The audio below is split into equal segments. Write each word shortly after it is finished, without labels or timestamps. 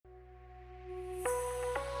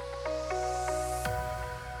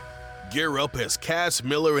Gear up as Cash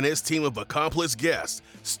Miller and his team of accomplished guests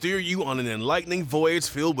steer you on an enlightening voyage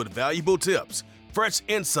filled with valuable tips, fresh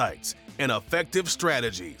insights, and effective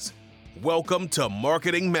strategies. Welcome to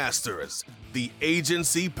Marketing Masters, the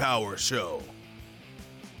Agency Power Show.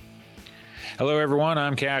 Hello, everyone.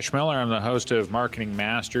 I'm Cash Miller. I'm the host of Marketing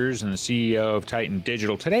Masters and the CEO of Titan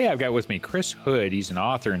Digital. Today, I've got with me Chris Hood. He's an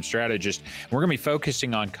author and strategist. We're going to be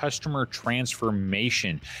focusing on customer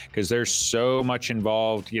transformation because there's so much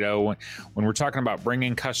involved. You know, when we're talking about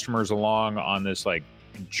bringing customers along on this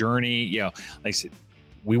journey, like I said,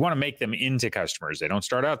 we want to make them into customers. They don't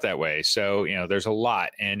start out that way. So, there's a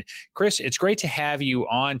lot. And Chris, it's great to have you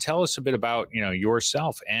on. Tell us a bit about,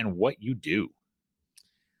 yourself and what you do.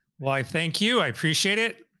 Well, I thank you. I appreciate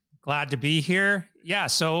it. Glad to be here. Yeah.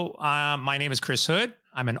 So my name is Chris Hood.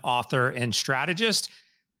 I'm an author and strategist.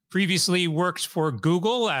 Previously worked for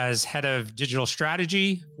Google as head of digital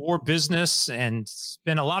strategy for business and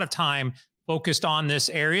spent a lot of time focused on this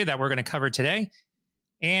area that we're going to cover today.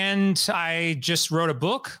 And I just wrote a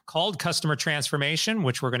book called Customer Transformation,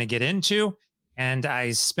 which we're going to get into. And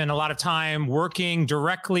I spent a lot of time working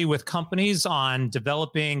directly with companies on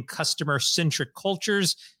developing customer-centric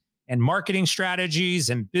cultures and marketing strategies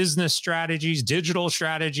and business strategies, digital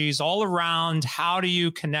strategies, all around how do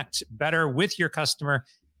you connect better with your customer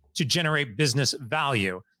to generate business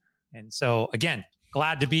value. And so, again,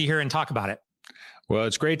 glad to be here and talk about it. Well,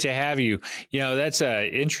 it's great to have you. That's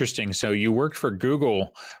interesting. So you worked for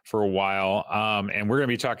Google for a while, and we're going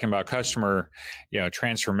to be talking about customer,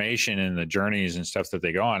 transformation and the journeys and stuff that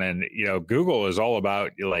they go on. And, Google is all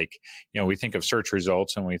about we think of search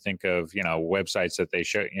results and we think of, websites that they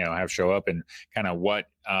show up and kind of what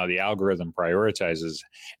the algorithm prioritizes.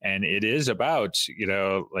 And it is about,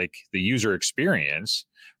 the user experience,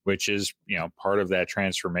 which is, part of that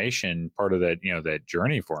transformation, part of that, that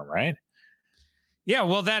journey for them, right? Yeah,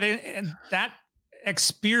 well, that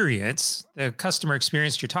experience, the customer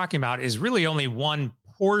experience you're talking about, is really only one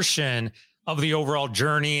portion of the overall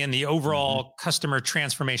journey and the overall customer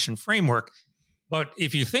transformation framework. But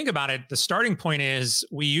if you think about it, the starting point is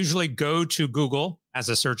we usually go to Google as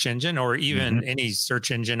a search engine or even any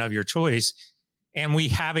search engine of your choice, and we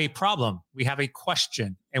have a problem. We have a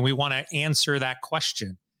question, and we want to answer that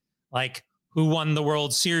question. Like, who won the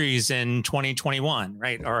World Series in 2021,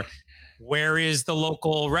 right? Or where is the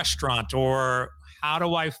local restaurant, or how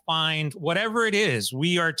do I find whatever it is?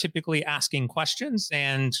 We are typically asking questions,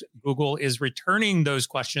 and Google is returning those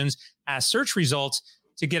questions as search results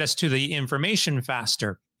to get us to the information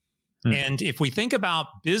faster. And if we think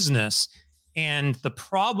about business and the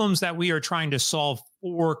problems that we are trying to solve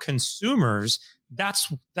for consumers, that's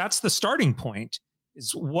the starting point.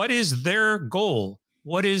 Is what is their goal?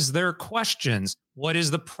 What is their questions? What is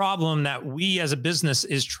the problem that we as a business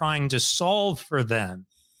is trying to solve for them?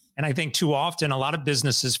 And I think too often a lot of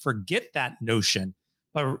businesses forget that notion.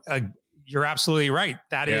 But you're absolutely right.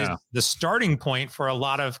 That is the starting point for a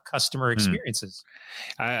lot of customer experiences.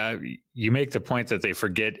 You make the point that they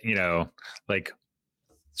forget,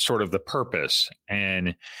 sort of the purpose.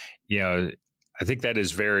 And, I think that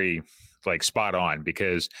is very spot on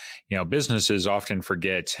because, businesses often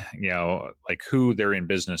forget, who they're in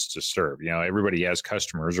business to serve. Everybody has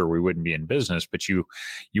customers or we wouldn't be in business, but you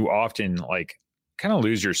often kind of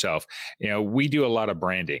lose yourself. We do a lot of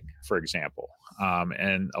branding, for example,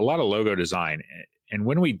 and a lot of logo design. And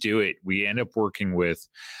when we do it, we end up working with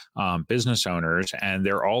business owners, and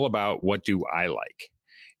they're all about what do I like?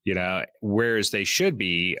 Whereas they should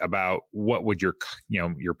be about what would your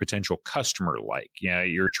potential customer like.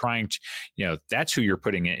 You're trying to, that's who you're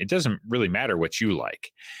putting in. It doesn't really matter what you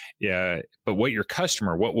like. But what your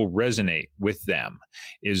customer, what will resonate with them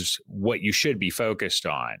is what you should be focused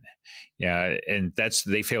on. And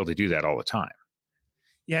they fail to do that all the time.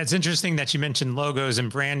 Yeah, it's interesting that you mentioned logos and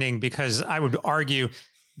branding, because I would argue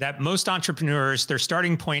that most entrepreneurs, their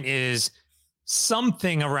starting point is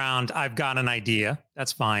something around, I've got an idea,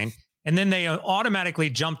 that's fine. And then they automatically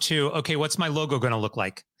jump to, okay, what's my logo going to look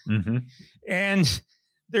like? And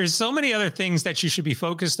there's so many other things that you should be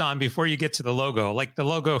focused on before you get to the logo. Like, the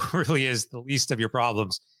logo really is the least of your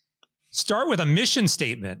problems. Start with a mission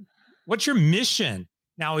statement. What's your mission?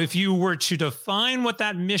 Now, if you were to define what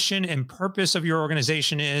that mission and purpose of your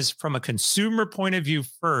organization is from a consumer point of view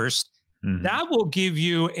first, that will give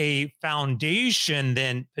you a foundation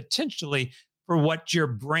then potentially for what your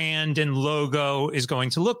brand and logo is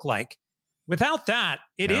going to look like. Without that,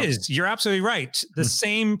 you're absolutely right. The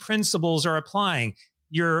same principles are applying.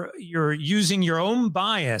 You're using your own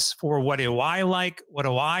bias for what do I like? What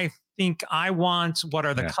do I think I want? What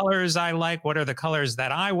are the colors I like? What are the colors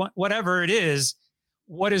that I want? Whatever it is,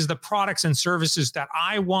 what is the products and services that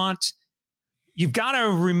I want? you've got to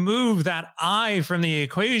remove that I from the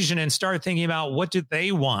equation and start thinking about, what do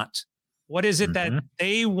they want? What is it that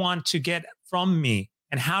they want to get from me?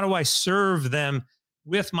 And how do I serve them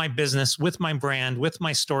with my business, with my brand, with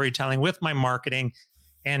my storytelling, with my marketing?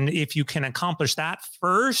 And if you can accomplish that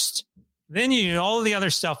first, then all the other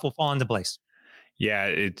stuff will fall into place.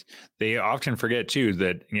 Yeah, they often forget too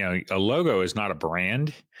that, a logo is not a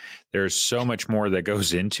brand. There's so much more that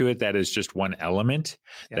goes into it. That is just one element.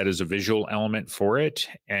 Yeah. That is a visual element for it.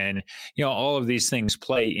 And, all of these things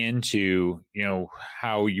play into,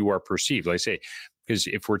 how you are perceived. Like I say, because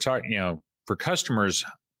if we're talking, for customers,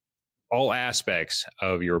 all aspects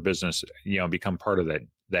of your business, become part of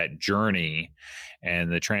that journey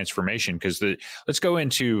and the transformation. Because let's go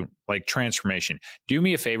into like transformation. Do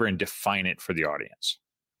me a favor and define it for the audience.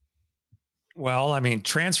 Well, I mean,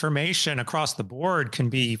 transformation across the board can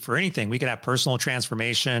be for anything. We could have personal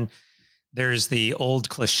transformation. There's the old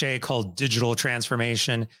cliche called digital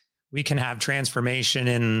transformation. We can have transformation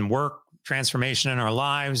in work, transformation in our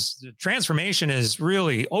lives. Transformation is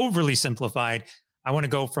really overly simplified. I want to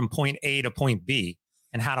go from point A to point B.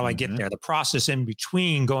 And how do I get there? The process in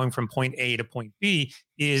between going from point A to point B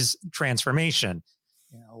is transformation.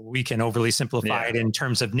 We can overly simplify it in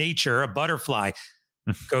terms of nature. A butterfly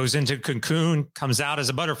goes into cocoon, comes out as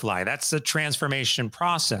a butterfly. That's the transformation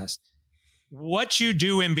process. What you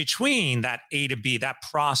do in between that A to B, that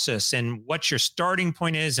process, and what your starting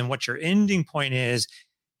point is and what your ending point is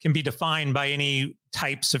can be defined by any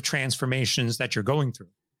types of transformations that you're going through.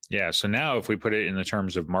 Yeah. So now if we put it in the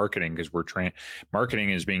terms of marketing, because marketing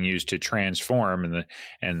is being used to transform,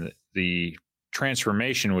 and the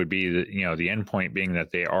transformation would be the end point being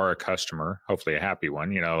that they are a customer, hopefully a happy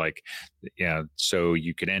one, so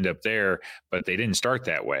you could end up there, but they didn't start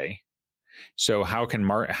that way. So how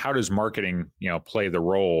does marketing, play the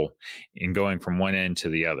role in going from one end to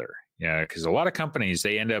the other? Yeah, because a lot of companies,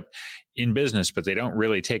 they end up in business, but they don't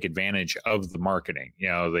really take advantage of the marketing.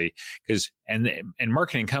 And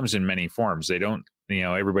marketing comes in many forms. They don't,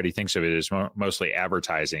 everybody thinks of it as mostly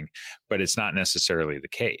advertising, but it's not necessarily the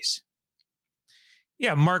case.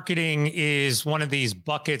 Yeah, marketing is one of these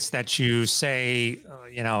buckets that you say,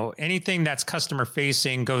 anything that's customer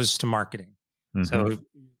facing goes to marketing. Mm-hmm. So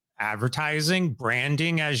advertising,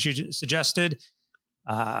 branding, as you suggested,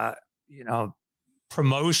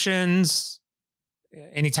 promotions,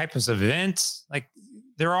 any types of events. Like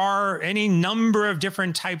there are any number of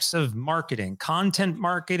different types of marketing, content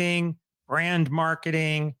marketing, brand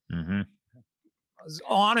marketing,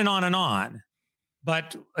 on and on and on.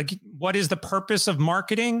 But what is the purpose of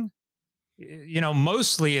marketing?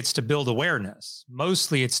 Mostly it's to build awareness.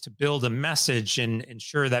 Mostly it's to build a message and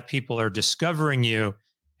ensure that people are discovering you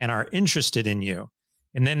and are interested in you.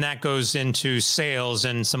 And then that goes into sales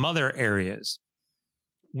and some other areas.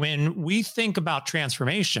 When we think about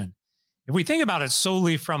transformation, if we think about it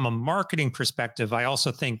solely from a marketing perspective, I also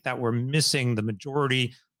think that we're missing the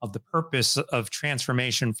majority of the purpose of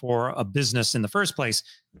transformation for a business in the first place.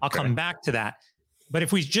 I'll come back to that. But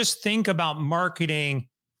if we just think about marketing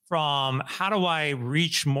from how do I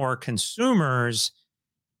reach more consumers,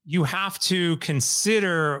 you have to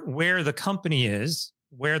consider where the company is,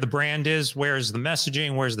 where the brand is, where's the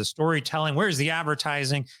messaging, where's the storytelling, where's the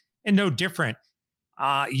advertising, and no different.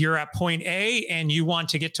 You're at point A and you want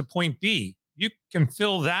to get to point B. You can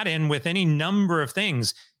fill that in with any number of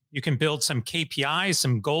things. You can build some KPIs,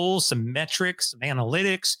 some goals, some metrics, some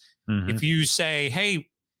analytics. If you say, hey,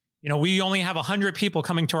 we only have 100 people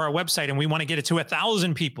coming to our website and we want to get it to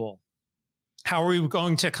 1,000 people. How are we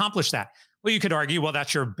going to accomplish that? Well, you could argue, well,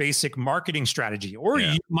 that's your basic marketing strategy, or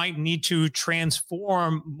you might need to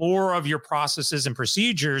transform more of your processes and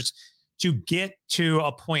procedures to get to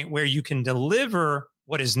a point where you can deliver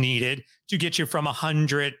what is needed to get you from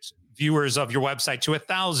 100 viewers of your website to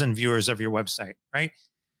 1,000 viewers of your website, right?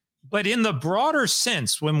 But in the broader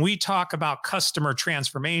sense, when we talk about customer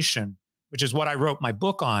transformation, which is what I wrote my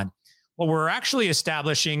book on, what we're actually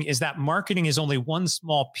establishing is that marketing is only one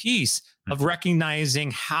small piece of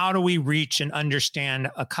recognizing how do we reach and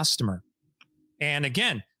understand a customer. And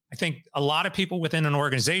again, I think a lot of people within an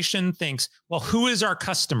organization thinks, well, who is our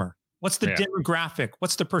customer? What's the demographic?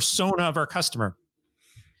 What's the persona of our customer?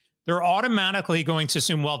 They're automatically going to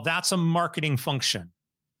assume, well, that's a marketing function,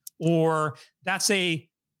 or that's a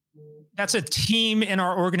team in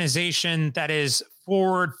our organization that is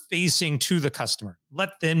forward facing to the customer.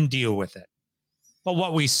 Let them deal with it. But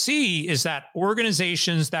what we see is that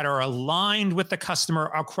organizations that are aligned with the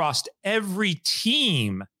customer across every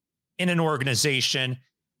team in an organization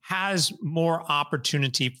has more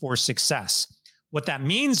opportunity for success. What that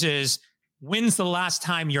means is, when's the last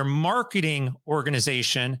time your marketing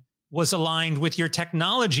organization was aligned with your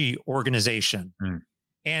technology organization? Mm.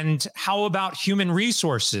 And how about human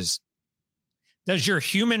resources? Does your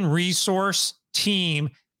human resource team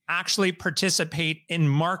actually participate in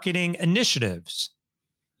marketing initiatives?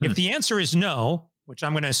 If the answer is no, which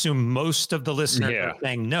I'm going to assume most of the listeners are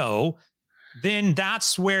saying no, then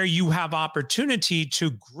that's where you have opportunity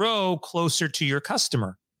to grow closer to your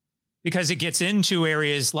customer, because it gets into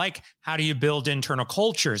areas like, how do you build internal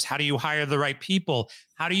cultures? How do you hire the right people?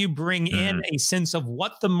 How do you bring in a sense of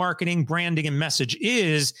what the marketing, branding, and message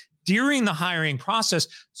is during the hiring process,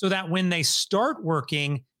 so that when they start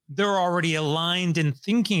working, they're already aligned and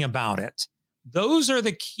thinking about it? Those are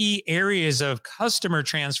the key areas of customer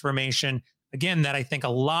transformation, again, that I think a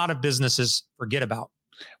lot of businesses forget about.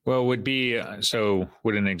 Well, would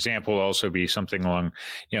an example also be something along,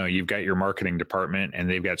 you've got your marketing department and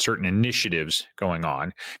they've got certain initiatives going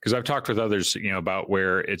on? Because I've talked with others, about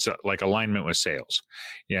where it's like alignment with sales,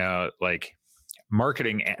 like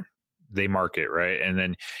marketing, they market, right? And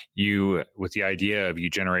then with the idea of you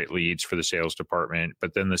generate leads for the sales department,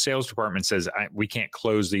 but then the sales department says, we can't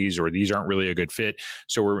close these, or these aren't really a good fit.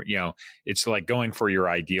 So it's like going for your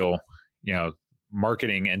ideal,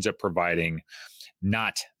 marketing ends up providing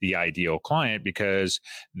not the ideal client, because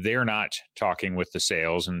they're not talking with the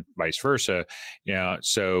sales, and vice versa.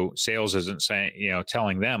 So sales isn't saying,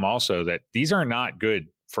 telling them also that these are not good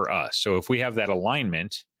for us. So if we have that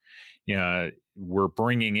alignment, we're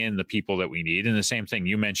bringing in the people that we need. And the same thing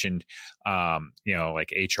you mentioned,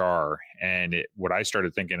 like HR. And what I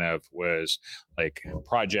started thinking of was like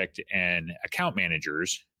project and account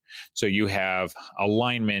managers. So you have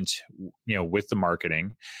alignment, with the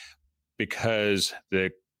marketing, because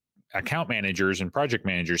the account managers and project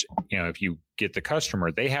managers, if you get the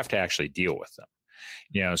customer, they have to actually deal with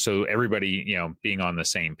them. So everybody, being on the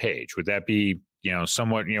same page. Would that be,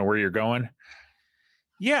 somewhat, where you're going?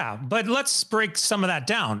 Yeah, but let's break some of that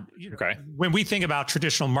down. Okay. When we think about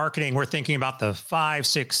traditional marketing, we're thinking about the 5,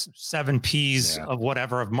 6, 7 P's of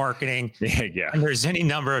whatever of marketing. Yeah. And there's any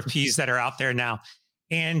number of P's that are out there now.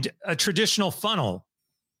 And a traditional funnel,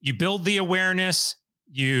 you build the awareness,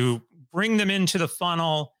 you bring them into the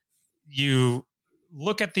funnel, you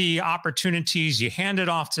look at the opportunities, you hand it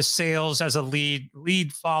off to sales as a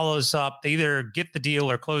lead follows up. They either get the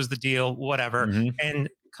deal or close the deal, whatever. And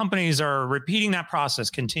companies are repeating that process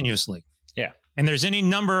continuously. Yeah. And there's any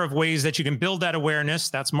number of ways that you can build that awareness.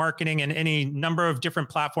 That's marketing, and any number of different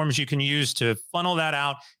platforms you can use to funnel that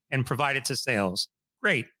out and provide it to sales.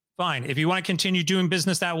 Great. Fine. If you want to continue doing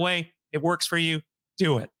business that way, it works for you,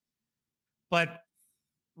 do it. But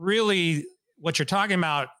really, what you're talking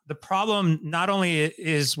about, the problem not only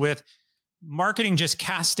is with marketing just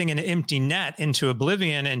casting an empty net into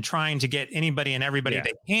oblivion and trying to get anybody and everybody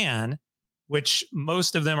they can, which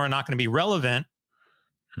most of them are not going to be relevant.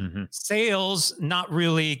 Sales not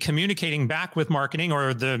really communicating back with marketing,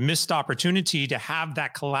 or the missed opportunity to have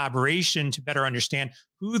that collaboration to better understand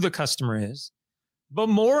who the customer is. But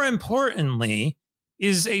more importantly,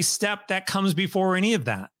 is a step that comes before any of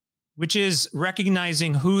that, which is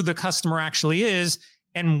recognizing who the customer actually is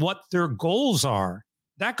and what their goals are.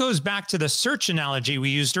 That goes back to the search analogy we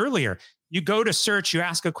used earlier. You go to search, you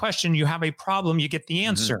ask a question, you have a problem, you get the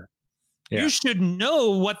answer. You should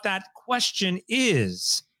know what that question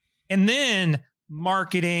is. And then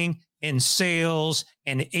marketing and sales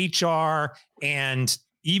and HR and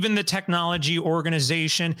even the technology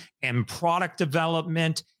organization and product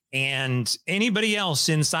development and anybody else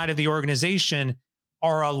inside of the organization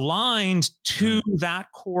are aligned to that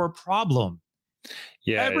core problem.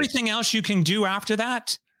 Yeah. Everything else you can do after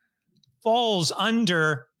that falls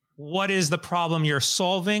under what is the problem you're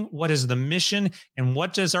solving, what is the mission, and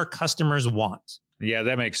what does our customers want? Yeah,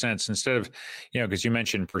 that makes sense. Instead of, because you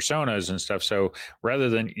mentioned personas and stuff. So rather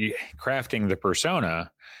than crafting the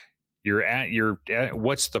persona, you're at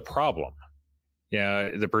what's the problem? Yeah,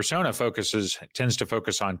 the persona tends to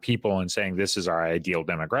focus on people and saying this is our ideal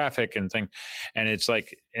demographic and thing, and it's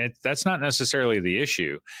like that's not necessarily the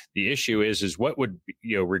issue. The issue is what would,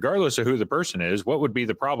 regardless of who the person is, what would be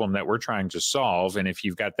the problem that we're trying to solve? And if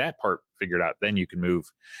you've got that part figured out, then you can move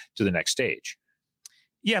to the next stage.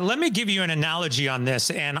 Yeah, let me give you an analogy on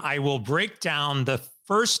this, and I will break down the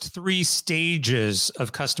first 3 stages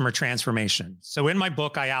of customer transformation. So in my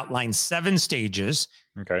book, I outline 7 stages.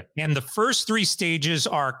 Okay. And the first 3 stages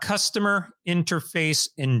are customer, interface,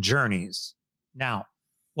 and journeys. Now,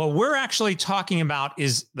 what we're actually talking about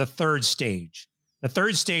is the 3rd stage. The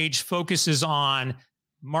 3rd stage focuses on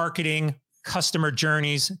marketing, customer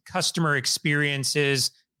journeys, customer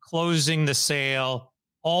experiences, closing the sale.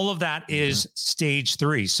 All of that is stage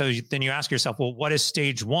 3. So then you ask yourself, well, what is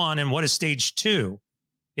stage 1 and what is stage 2?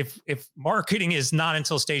 if marketing is not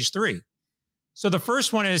until stage 3. So the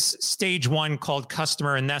first one is stage 1, called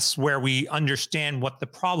customer, and that's where we understand what the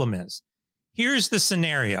problem is. Here's the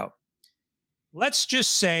scenario. Let's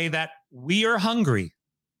just say that we are hungry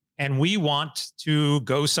and we want to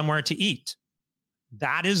go somewhere to eat.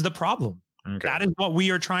 That is the problem. Okay. That is what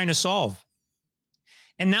we are trying to solve.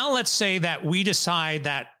 And now let's say that we decide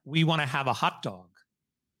that we want to have a hot dog.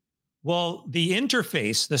 Well, the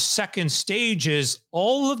interface, the second stage, is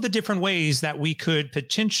all of the different ways that we could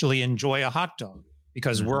potentially enjoy a hot dog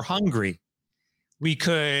because we're hungry. We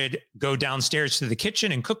could go downstairs to the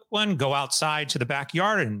kitchen and cook one, go outside to the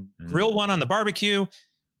backyard and grill one on the barbecue.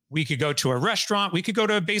 We could go to a restaurant. We could go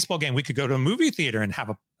to a baseball game. We could go to a movie theater and have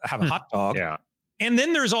a hot dog. Yeah. And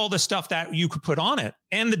then there's all the stuff that you could put on it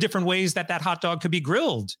and the different ways that that hot dog could be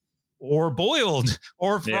grilled or boiled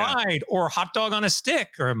or fried or hot dog on a stick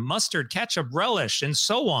or mustard, ketchup, relish, and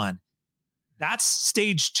so on. That's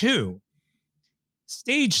stage 2.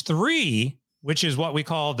 Stage 3, which is what we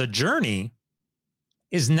call the journey,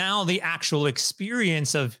 is now the actual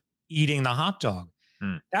experience of eating the hot dog.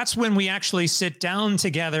 That's when we actually sit down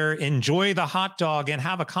together, enjoy the hot dog, and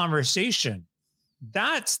have a conversation.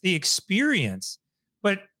 That's the experience.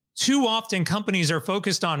 But too often companies are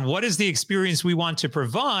focused on what is the experience we want to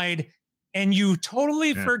provide, and you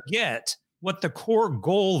totally forget what the core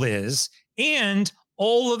goal is and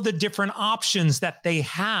all of the different options that they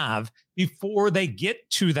have before they get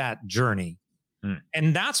to that journey.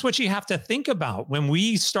 And that's what you have to think about when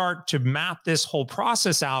we start to map this whole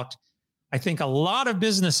process out. I think a lot of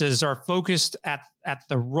businesses are focused at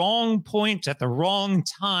the wrong point, at the wrong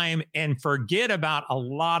time, and forget about a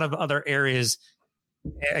lot of other areas,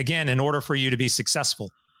 again, in order for you to be successful.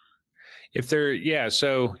 If they're,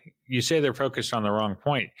 so you say they're focused on the wrong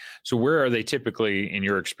point. So where are they typically, in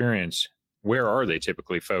your experience, where are they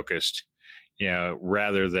typically focused,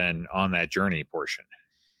 rather than on that journey portion?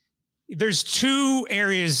 There's 2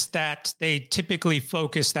 areas that they typically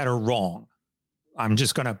focus that are wrong. I'm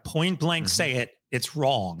just going to point blank say it. It's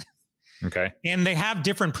wrong. Okay. And they have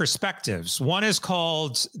different perspectives. One is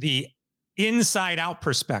called the inside out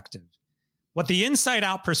perspective. What the inside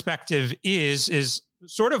out perspective is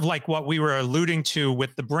sort of like what we were alluding to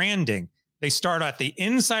with the branding. They start at the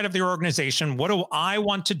inside of the organization. What do I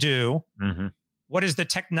want to do? What is the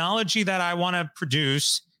technology that I want to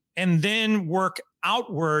produce? And then work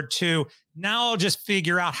outward to, now I'll just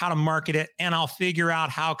figure out how to market it and I'll figure out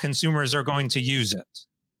how consumers are going to use it.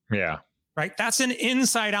 Yeah. Right. That's an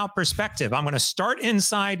inside out perspective. I'm going to start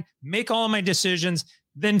inside, make all of my decisions,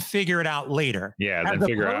 then figure it out later. Yeah. Then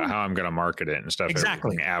figure out how I'm going to market it and stuff.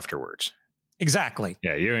 Exactly. Afterwards. Exactly.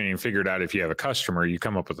 Yeah. You haven't even figured out if you have a customer, you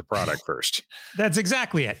come up with the product first. That's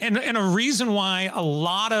exactly it. And a reason why a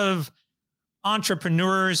lot of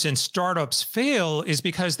entrepreneurs and startups fail is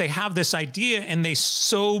because they have this idea and they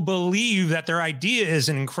so believe that their idea is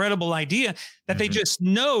an incredible idea that they just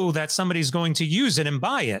know that somebody's going to use it and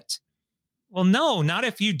buy it. Well, no, not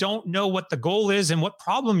if you don't know what the goal is and what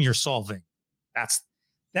problem you're solving.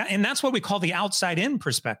 And that's what we call the outside in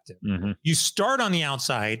perspective. You start on the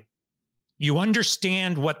outside, you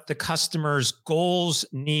understand what the customer's goals,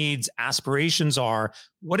 needs, aspirations are.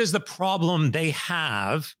 What is the problem they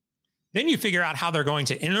have? Then you figure out how they're going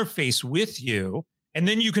to interface with you. And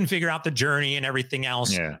then you can figure out the journey and everything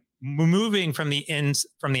else, moving from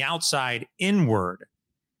the outside inward.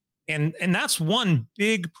 And that's one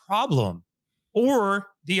big problem. Or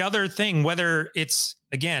the other thing, whether it's,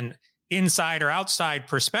 again, inside or outside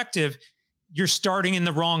perspective, you're starting in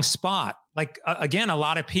the wrong spot. Like, again, a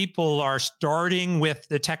lot of people are starting with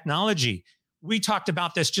the technology. We talked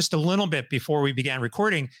about this just a little bit before we began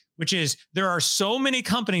recording, which is there are so many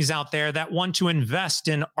companies out there that want to invest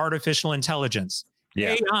in artificial intelligence.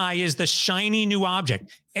 Yeah. AI is the shiny new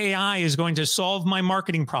object. AI is going to solve my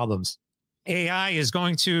marketing problems. AI is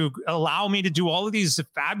going to allow me to do all of these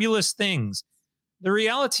fabulous things. The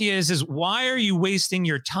reality is why are you wasting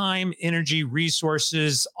your time, energy,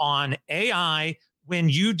 resources on AI when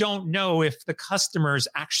you don't know if the customers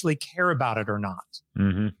actually care about it or not?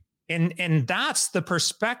 And that's the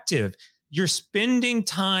perspective. You're spending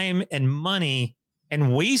time and money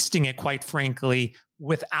and wasting it, quite frankly,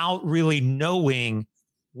 without really knowing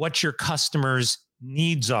what your customers'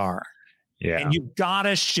 needs are. Yeah. And you've got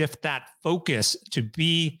to shift that focus to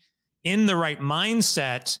be in the right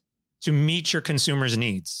mindset to meet your consumers'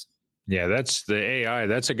 needs. Yeah, that's the AI.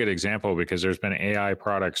 That's a good example because there's been AI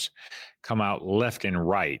products come out left and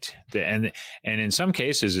right. And in some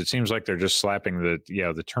cases, it seems like they're just slapping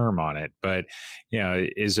the term on it. But,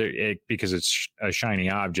 is it because it's a shiny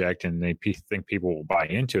object and they think people will buy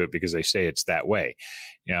into it because they say it's that way,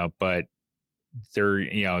 but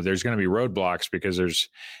there's going to be roadblocks because there's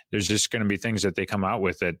just going to be things that they come out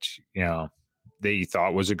with that, they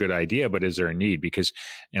thought was a good idea, but is there a need? Because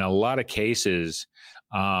in a lot of cases,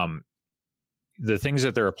 the things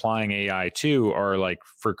that they're applying AI to are like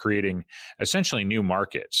for creating essentially new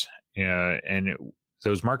markets, and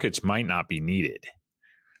those markets might not be needed.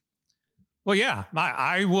 Well, yeah,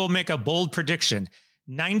 I will make a bold prediction.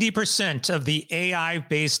 90% of the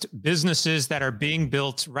AI-based businesses that are being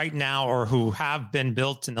built right now or who have been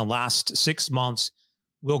built in the last 6 months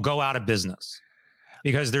will go out of business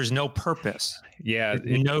because there's no purpose. Yeah.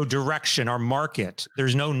 No direction or market.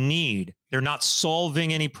 There's no need. They're not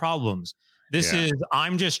solving any problems. This is,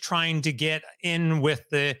 I'm just trying to get in with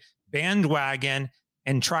the bandwagon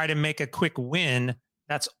and try to make a quick win.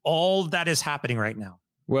 That's all that is happening right now.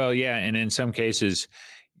 Well, yeah. And in some cases,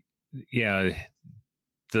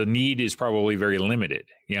 the need is probably very limited,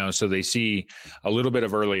 so they see a little bit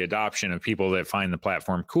of early adoption of people that find the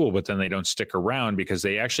platform cool, but then they don't stick around because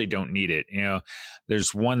they actually don't need it.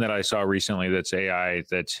 There's one that I saw recently that's AI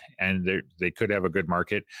and they could have a good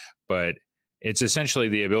market, but it's essentially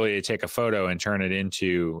the ability to take a photo and turn it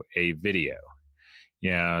into a video.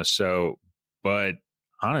 But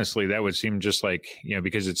honestly, that would seem just like,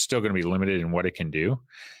 because it's still going to be limited in what it can do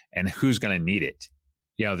and who's going to need it.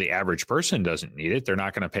 The average person doesn't need it. They're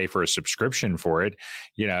not going to pay for a subscription for it,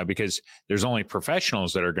 because there's only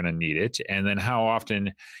professionals that are going to need it. And then how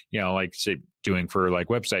often, like say doing for like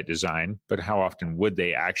website design, but how often would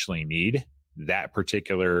they actually need that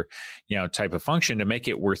particular, type of function to make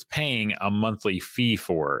it worth paying a monthly fee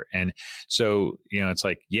for? And so, it's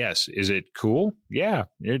like, yes, is it cool? Yeah,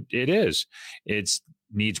 it is. It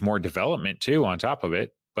needs more development too on top of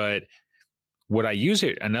it, but would I use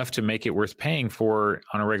it enough to make it worth paying for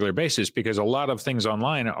on a regular basis? Because a lot of things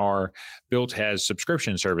online are built as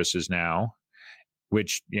subscription services now,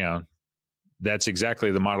 which, that's exactly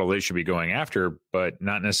the model they should be going after, but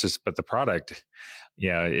not necessarily, but the product,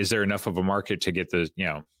 is there enough of a market to get the,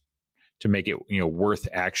 to make it, worth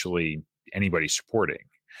actually anybody supporting?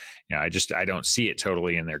 I don't see it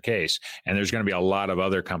totally in their case. And there's going to be a lot of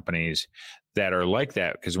other companies that are like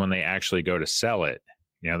that, because when they actually go to sell it,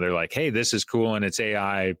 they're like, hey, this is cool and it's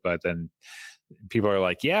AI, but then people are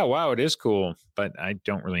like, yeah, wow, it is cool, but I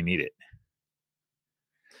don't really need it.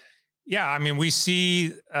 Yeah, I mean, we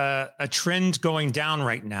see a trend going down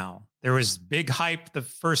right now. There was big hype the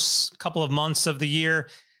first couple of months of the year.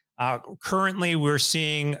 Currently, we're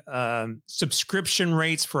seeing subscription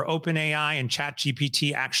rates for OpenAI and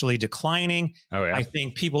ChatGPT actually declining. Oh, yeah. I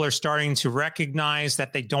think people are starting to recognize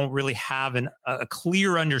that they don't really have a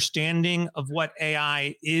clear understanding of what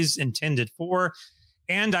AI is intended for.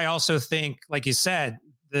 And I also think, like you said,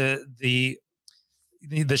 the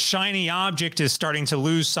shiny object is starting to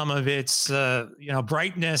lose some of its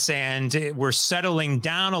brightness, and we're settling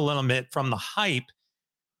down a little bit from the hype.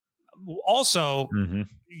 Also,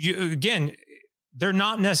 they're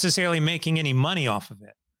not necessarily making any money off of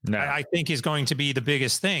it. No. I think is going to be the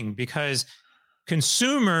biggest thing, because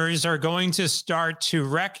consumers are going to start to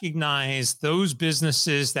recognize those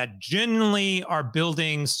businesses that genuinely are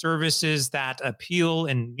building services that appeal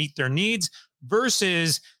and meet their needs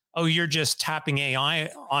versus, oh, you're just tapping AI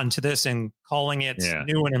onto this and calling it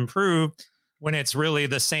new and improved, when it's really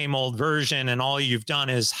the same old version. And all you've done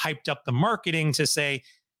is hyped up the marketing to say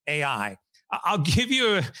AI. I'll give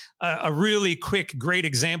you a really quick, great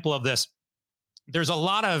example of this. There's a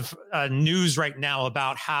lot of news right now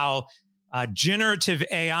about how generative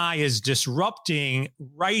AI is disrupting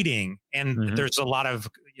writing. And there's a lot of,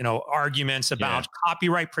 arguments about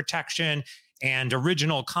copyright protection and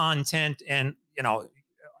original content and,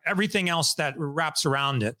 everything else that wraps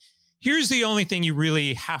around it. Here's the only thing you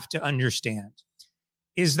really have to understand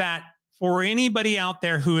is that for anybody out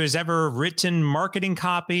there who has ever written marketing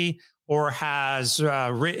copy or has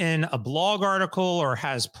written a blog article or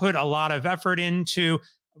has put a lot of effort into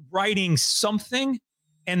writing something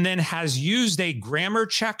and then has used a grammar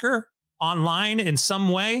checker online in some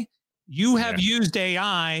way, you have used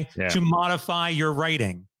AI to modify your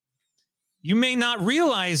writing. You may not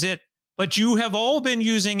realize it, but you have all been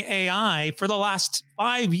using AI for the last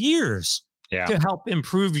 5 years to help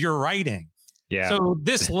improve your writing. Yeah. So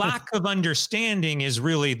this lack of understanding is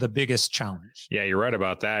really the biggest challenge. Yeah, you're right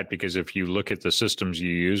about that, because if you look at the systems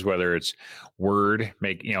you use, whether it's Word,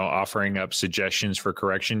 offering up suggestions for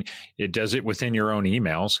correction, it does it within your own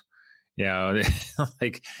emails. And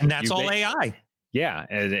that's all AI. Yeah.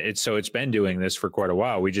 And it's been doing this for quite a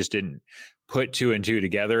while. We just didn't put two and two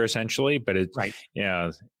together essentially, but it's right.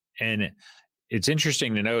 And it's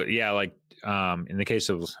interesting to note, in the case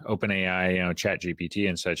of OpenAI, ChatGPT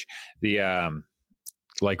and such,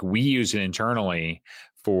 like we use it internally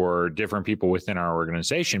for different people within our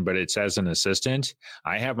organization, but it's as an assistant.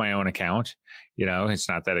 I have my own account, it's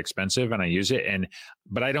not that expensive and I use it,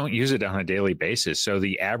 but I don't use it on a daily basis. So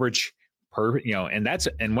the average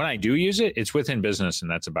and when I do use it, it's within business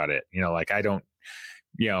and that's about it. Like I don't,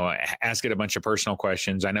 ask it a bunch of personal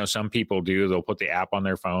questions. I know some people do, they'll put the app on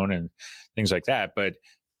their phone and things like that. But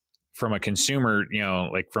from a consumer,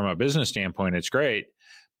 like from a business standpoint, it's great.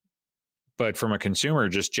 But from a consumer,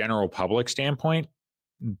 just general public standpoint,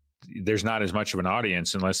 there's not as much of an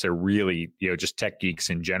audience unless they're really, just tech geeks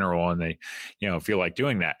in general and they, feel like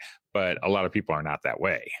doing that. But a lot of people are not that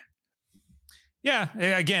way. Yeah.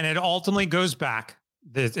 Again, it ultimately goes back.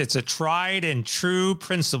 It's a tried and true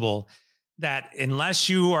principle that unless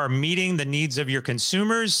you are meeting the needs of your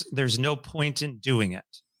consumers, there's no point in doing it.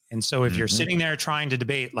 And so if you're sitting there trying to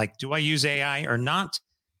debate, like, do I use AI or not?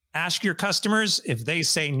 Ask your customers. If they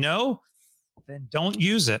say no, then don't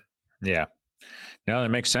use it. Yeah. No, that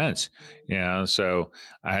makes sense. So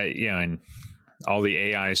and all the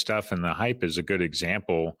AI stuff and the hype is a good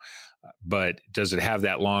example, but does it have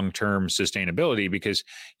that long-term sustainability? Because,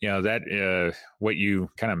 that what you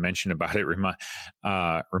kind of mentioned about it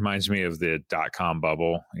reminds me of the .com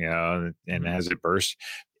bubble, and as it burst,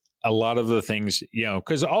 a lot of the things,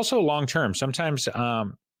 because also long-term, sometimes,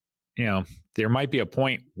 there might be a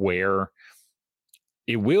point where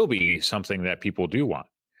it will be something that people do want.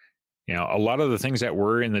 A lot of the things that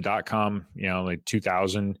were in the .com, like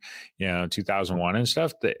 2000, 2001 and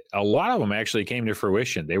stuff, that a lot of them actually came to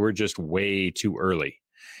fruition. They were just way too early,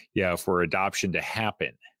 for adoption to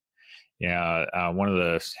happen. One of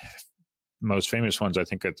the most famous ones, I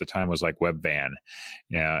think at the time, was like Webvan,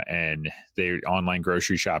 and they online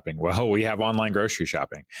grocery shopping. Well, we have online grocery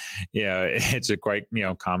shopping. It's a quite,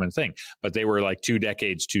 common thing, but they were like 2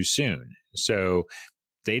 decades too soon. So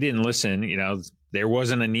they didn't listen, there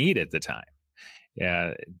wasn't a need at the time.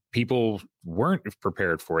 People weren't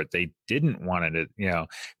prepared for it. They didn't want it,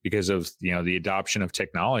 because of, the adoption of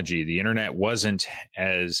technology. The internet wasn't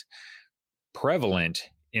as prevalent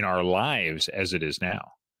in our lives as it is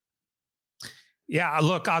now. Yeah,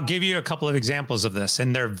 look, I'll give you a couple of examples of this,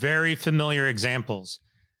 and they're very familiar examples.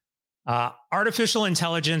 Artificial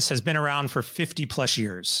intelligence has been around for 50 plus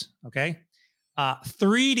years. Okay.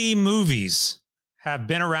 3D movies have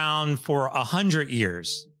been around for 100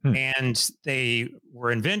 years, and they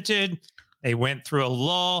were invented. They went through a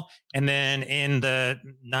lull, and then in the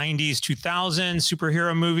 90s, 2000s,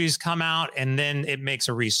 superhero movies come out, and then it makes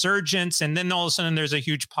a resurgence, and then all of a sudden there's a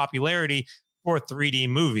huge popularity for 3D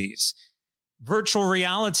movies. Virtual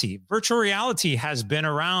reality has been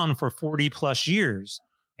around for 40 plus years,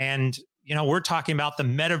 and we're talking about the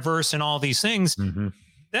metaverse and all these things.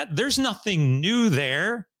 That there's nothing new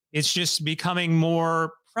there. It's just becoming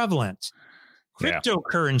more prevalent.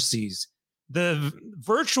 Cryptocurrencies, the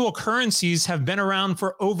virtual currencies have been around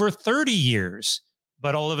for over 30 years,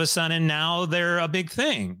 but all of a sudden now they're a big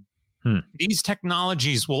thing. These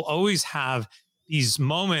technologies will always have these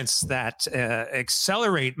moments that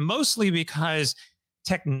accelerate, mostly because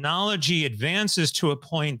technology advances to a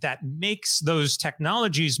point that makes those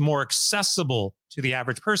technologies more accessible to the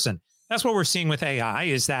average person. That's what we're seeing with AI,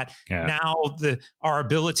 is that now our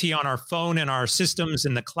ability on our phone and our systems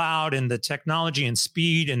in the cloud and the technology and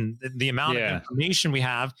speed and the amount of information we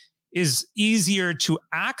have is easier to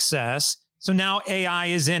access. So now AI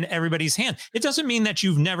is in everybody's hand. It doesn't mean that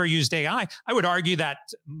you've never used AI. I would argue that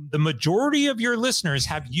the majority of your listeners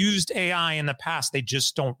have used AI in the past. They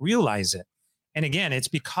just don't realize it. And again, it's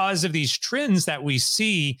because of these trends that we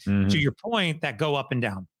see, to your point, that go up and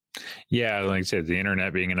down. Yeah, like I said, the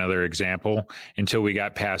internet being another example, until we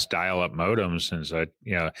got past dial-up modems, and so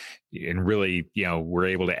and really, we're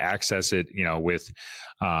able to access it, with,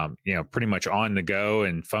 pretty much on the go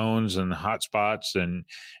and phones and hotspots and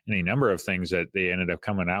any number of things that they ended up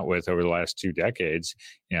coming out with over the last 2 decades.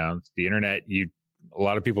 The internet, a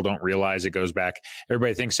lot of people don't realize it goes back.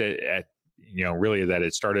 Everybody thinks that really that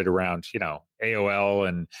it started around, AOL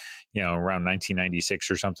and, around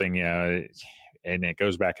 1996 or something, and it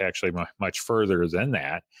goes back actually much further than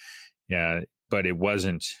that. But it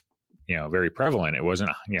wasn't, very prevalent. It wasn't,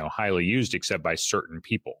 highly used except by certain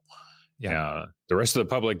people. The rest of the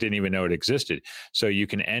public didn't even know it existed. So you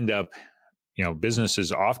can end up,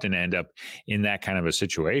 businesses often end up in that kind of a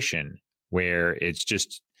situation where it's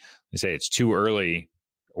just, they say it's too early,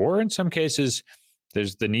 or in some cases,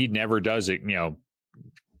 there's the need never does it,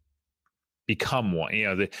 become one,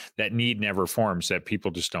 that need never forms, that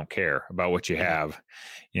people just don't care about what you have,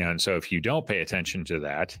 and so if you don't pay attention to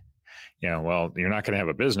that, well, you're not going to have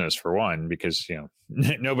a business, for one, because,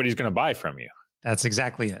 nobody's going to buy from you. That's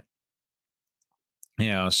exactly it.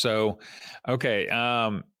 So, okay.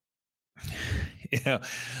 You know,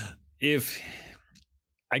 if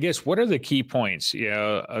I guess what are the key points,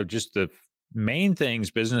 of just the main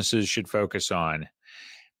things businesses should focus on,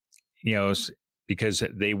 because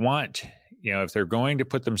they want, if they're going to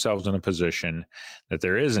put themselves in a position that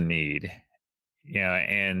there is a need,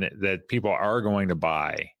 and that people are going to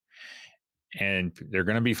buy and they're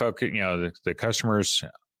going to be focused, the customers,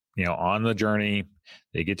 on the journey,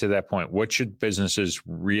 they get to that point. What should businesses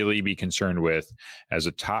really be concerned with as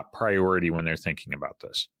a top priority when they're thinking about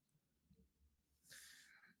this?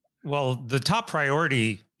 Well, the top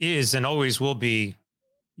priority is and always will be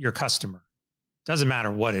your customer. Doesn't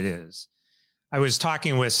matter what it is. I was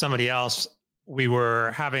talking with somebody else. We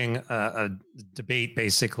were having a debate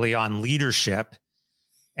basically on leadership.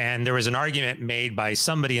 And there was an argument made by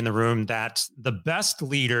somebody in the room that the best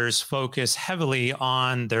leaders focus heavily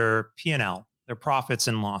on their P&L, their profits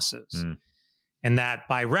and losses. Mm. And that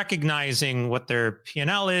by recognizing what their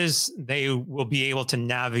P&L is, they will be able to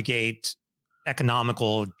navigate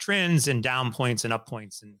economical trends and down points and up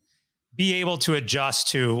points and be able to adjust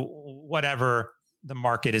to whatever the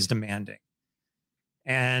market is demanding.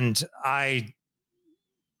 And I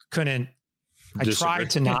tried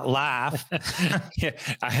to not laugh.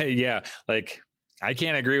 I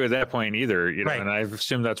can't agree with that point either, right. And I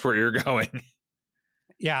assume that's where you're going.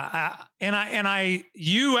 Yeah.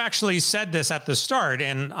 You actually said this at the start,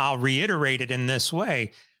 and I'll reiterate it in this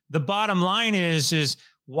way. The bottom line is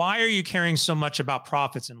why are you caring so much about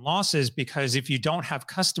profits and losses? Because if you don't have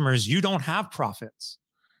customers, you don't have profits.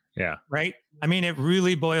 Yeah. Right. I mean, it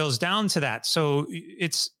really boils down to that. So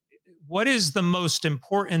what is the most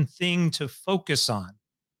important thing to focus on?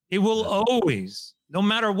 It will always, no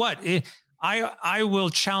matter what, I will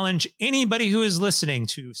challenge anybody who is listening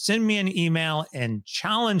to send me an email and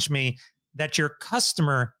challenge me that your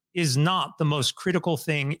customer is not the most critical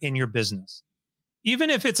thing in your business. Even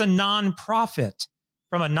if it's a nonprofit,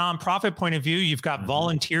 from a nonprofit point of view, you've got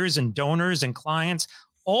volunteers and donors and clients.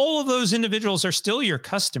 All of those individuals are still your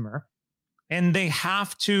customer, and they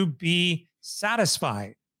have to be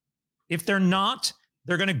satisfied. If they're not,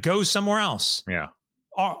 they're going to go somewhere else. Yeah.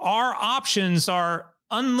 Our options are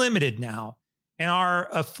unlimited now, and our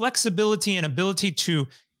flexibility and ability to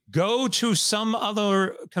go to some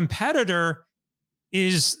other competitor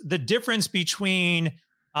is the difference between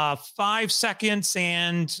 5 seconds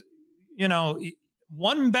and,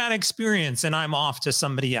 one bad experience and I'm off to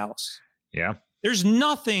somebody else. Yeah. There's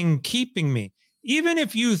nothing keeping me. Even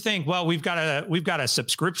if you think, well, we've got a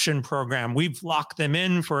subscription program, we've locked them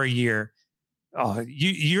in for a year. Oh,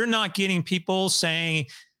 you're not getting people saying,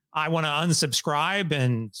 I want to unsubscribe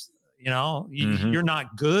and, you're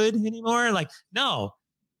not good anymore. Like, no,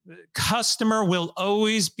 customer will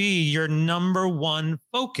always be your number one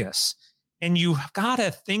focus. And you've got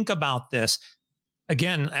to think about this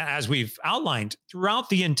again, as we've outlined throughout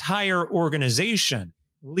the entire organization,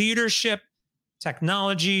 leadership,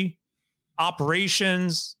 technology,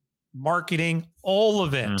 operations, marketing, all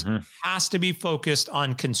of it has to be focused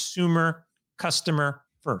on customer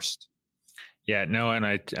first. Yeah, no, and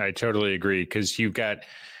I totally agree, because you've got,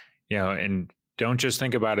 and don't just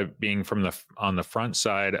think about it being on the front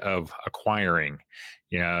side of acquiring.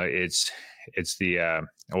 It's the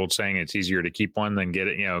old saying, it's easier to keep one than get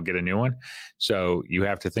a new one. So you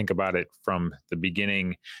have to think about it from the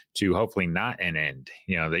beginning to hopefully not an end,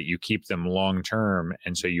 that you keep them long term.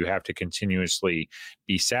 And so you have to continuously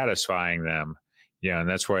be satisfying them. Yeah. And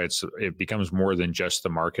that's why it becomes more than just the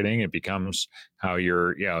marketing. It becomes how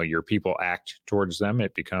your people act towards them.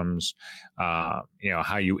 It becomes, how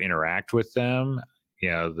you interact with them,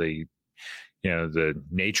 the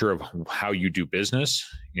nature of how you do business,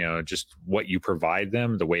 just what you provide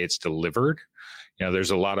them, the way it's delivered.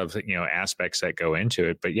 There's a lot of, aspects that go into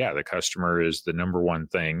it, but yeah, the customer is the number one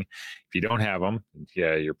thing. If you don't have them,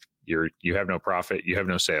 you have no profit, you have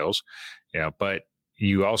no sales, but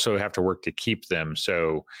you also have to work to keep them.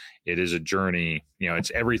 So it is a journey, it's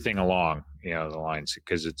everything along, the lines,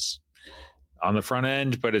 because it's on the front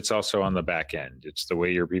end, but it's also on the back end. It's the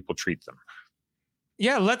way your people treat them.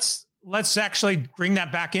 Yeah. Let's actually bring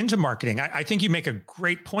that back into marketing. I think you make a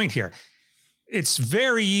great point here. It's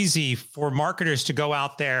very easy for marketers to go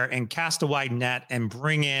out there and cast a wide net and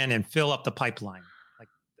bring in and fill up the pipeline. Like,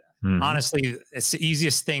 honestly, it's the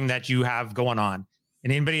easiest thing that you have going on.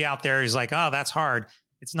 And anybody out there is like, oh, that's hard.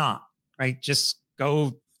 It's not, right? Just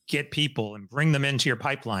go get people and bring them into your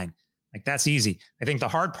pipeline. Like, that's easy. I think the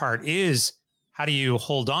hard part is, how do you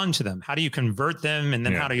hold on to them? How do you convert them? And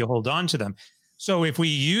then how do you hold on to them? So if we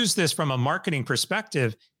use this from a marketing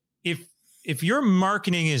perspective, if your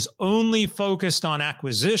marketing is only focused on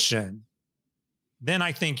acquisition, then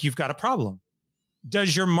I think you've got a problem.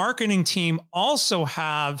 Does your marketing team also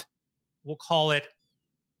have, we'll call it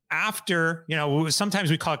after,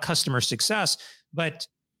 sometimes we call it customer success, but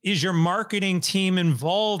is your marketing team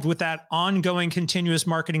involved with that ongoing continuous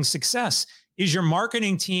marketing success? Is your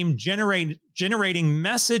marketing team generating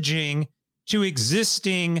messaging to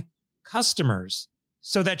existing customers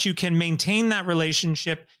so that you can maintain that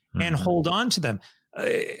relationship and hold on to them?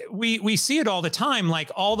 We see it all the time,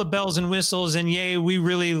 like all the bells and whistles and yay, we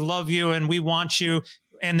really love you and we want you.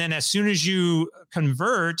 And then as soon as you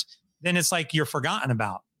convert, then it's like you're forgotten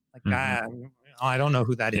about. Like, I don't know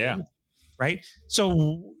who that is. Right.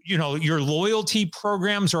 So, your loyalty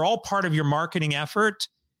programs are all part of your marketing effort.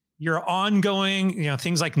 Your ongoing,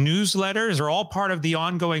 things like newsletters are all part of the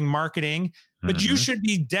ongoing marketing, but you should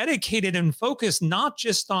be dedicated and focused not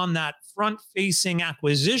just on that front-facing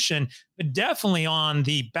acquisition, but definitely on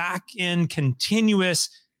the back-end continuous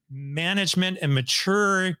management and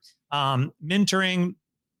mature mentoring,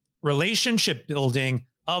 relationship building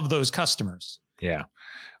of those customers. Yeah,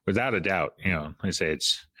 without a doubt. I say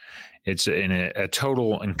it's in a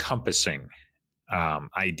total encompassing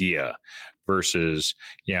idea versus,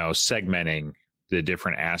 segmenting the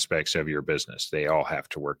different aspects of your business. They all have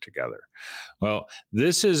to work together. Well,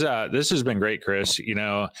 this has been great, Chris. I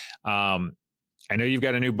know you've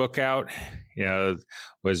got a new book out.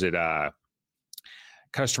 Was it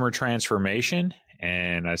Customer Transformation?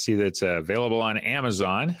 And I see that's available on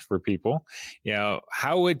Amazon for people.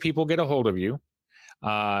 How would people get a hold of you?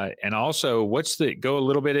 And also, go a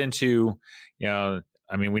little bit into,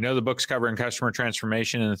 we know the book's covering customer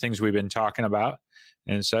transformation and the things we've been talking about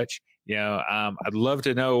and such. I'd love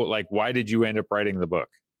to know, why did you end up writing the book?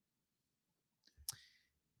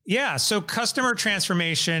 Yeah. So Customer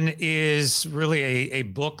Transformation is really a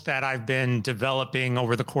book that I've been developing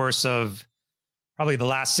over the course of probably the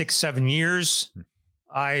last 6-7 years.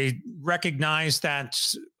 I recognized that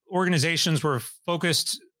organizations were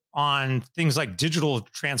focused on things like digital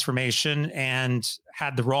transformation and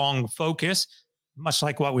had the wrong focus, much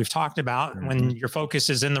like what we've talked about. When your focus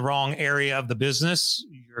is in the wrong area of the business,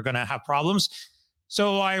 you're going to have problems.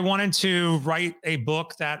 So I wanted to write a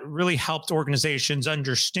book that really helped organizations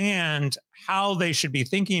understand how they should be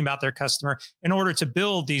thinking about their customer in order to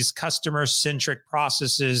build these customer-centric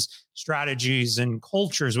processes, strategies, and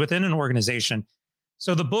cultures within an organization.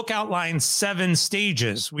 So the book outlines 7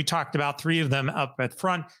 stages. We talked about 3 of them up at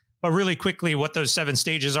front, but really quickly, what those 7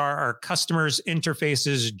 stages are customers,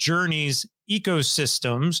 interfaces, journeys,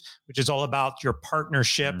 ecosystems, which is all about your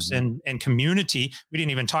partnerships and community. We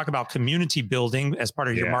didn't even talk about community building as part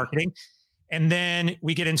of your marketing. And then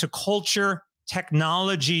we get into culture,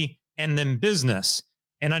 technology, and then business,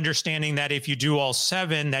 and understanding that if you do all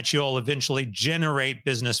 7, that you'll eventually generate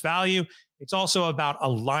business value. It's also about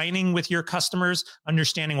aligning with your customers,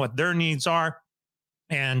 understanding what their needs are,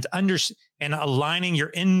 and aligning your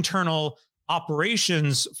internal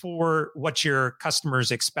operations for what your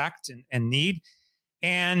customers expect and need.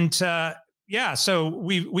 And so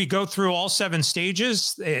we go through all 7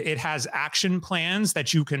 stages. It has action plans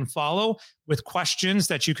that you can follow with questions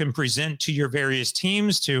that you can present to your various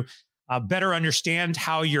teams to better understand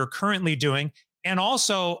how you're currently doing. And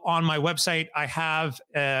also on my website, I have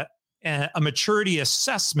a maturity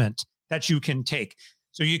assessment that you can take.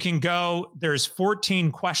 So you can go, there's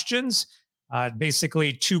 14 questions,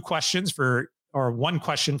 basically 2 questions or 1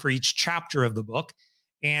 question for each chapter of the book.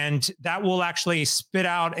 And that will actually spit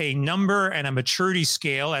out a number and a maturity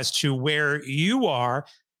scale as to where you are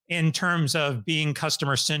in terms of being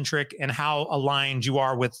customer centric and how aligned you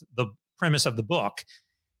are with the premise of the book.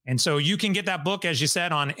 And so you can get that book, as you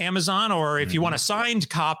said, on Amazon, or if you want a signed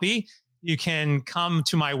copy, you can come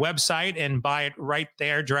to my website and buy it right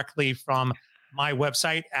there directly from my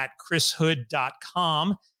website at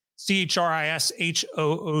chrishood.com,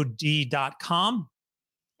 CHRISHOOD.com.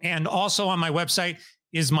 And also on my website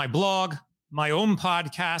is my blog, my own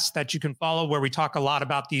podcast that you can follow, where we talk a lot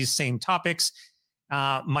about these same topics.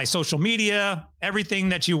 My social media, everything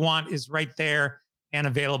that you want is right there and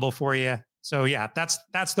available for you. So yeah,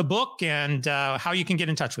 that's the book and how you can get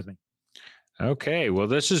in touch with me. Okay. Well,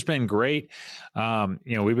 this has been great.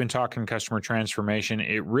 We've been talking customer transformation.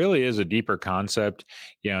 It really is a deeper concept,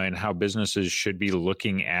 and how businesses should be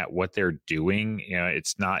looking at what they're doing.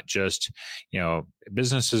 It's not just,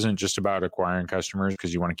 business isn't just about acquiring customers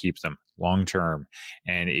because you want to keep them long term.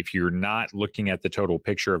 And if you're not looking at the total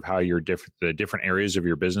picture of how the different areas of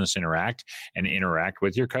your business interact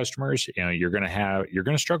with your customers, you're going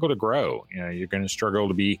to struggle to grow. You're going to struggle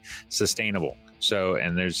to be sustainable. So,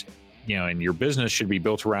 and your business should be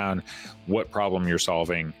built around what problem you're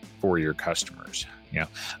solving for your customers.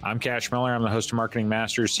 I'm Cash Miller. I'm the host of Marketing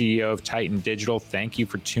Masters, CEO of Titan Digital. Thank you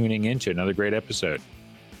for tuning in to another great episode.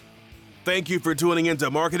 Thank you for tuning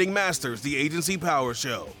into Marketing Masters, the Agency Power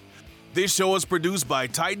Show. This show is produced by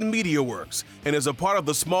Titan MediaWorks and is a part of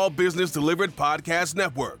the Small Business Delivered Podcast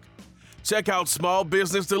Network. Check out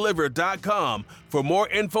smallbusinessdelivered.com for more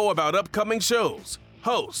info about upcoming shows,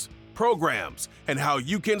 hosts, programs, and how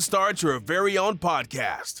you can start your very own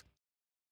podcast.